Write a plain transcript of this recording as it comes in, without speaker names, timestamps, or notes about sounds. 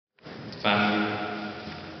family,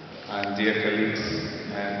 and dear colleagues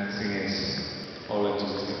and seniors, all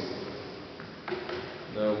Ajeet.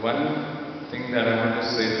 The one thing that I want to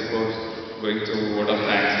say before going to vote of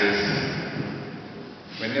thanks is,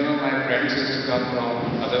 whenever my friends used to come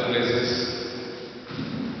from other places,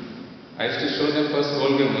 I used to show them first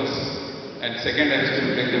gold winners, and second I used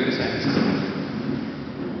to bring them to science.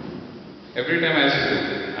 Every time I used to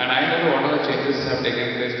do, and I know what all the changes have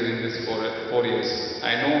taken place within these 4 years.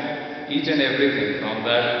 I know each and everything from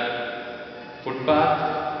that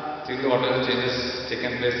footpath till what all the changes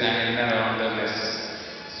taken place and in and around the mess,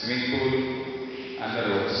 swimming pool and the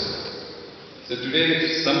roads. So today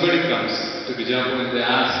if somebody comes to Bijapur and they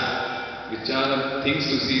ask which are the things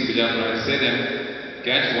to see in Bijapur, I say them,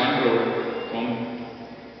 catch one road from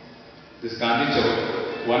this Gandhi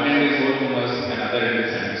Chowk, one end is Old Commerce and other end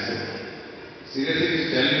is Sainik School. Seriously, to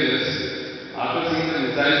tell you this, after seeing the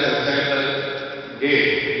missiles outside the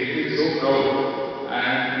gate, it feels so proud.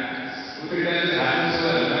 And 2-3 times it happens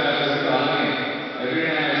to the Alumni. Every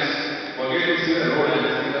time I forget to see the road and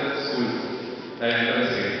see the school that I enter the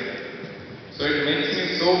city. So it makes me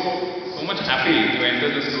so much happy to enter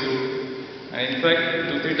the school. And in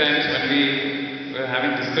fact, 2-3 times when we were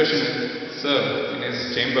having discussion with Sir in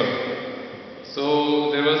his chamber, so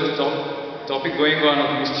there was a topic going on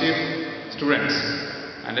of mischief students,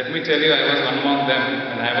 and let me tell you, I was one among them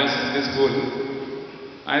and I was in this school,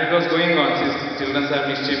 and it was going on, since children have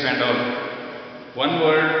mischief and all. One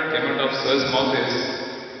word came out of Sir's mouth is,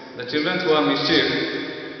 the children who are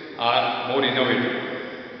mischief are more innovative.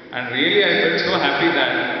 And really I felt so happy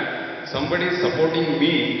that somebody is supporting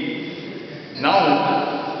me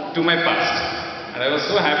now to my past, and I was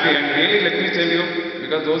so happy. And really, let me tell you,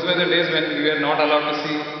 because those were the days when we were not allowed to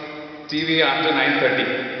see TV after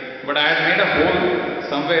 9:30. But I had made a hole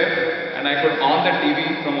somewhere and I could on the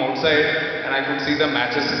TV from outside and I could see the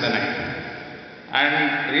matches in the night.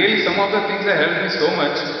 And really some of the things that helped me so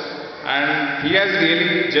much, and he has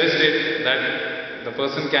really judged it that the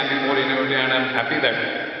person can be more innovative, and I'm happy that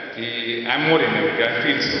I'm more innovative, I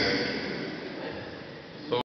feel so.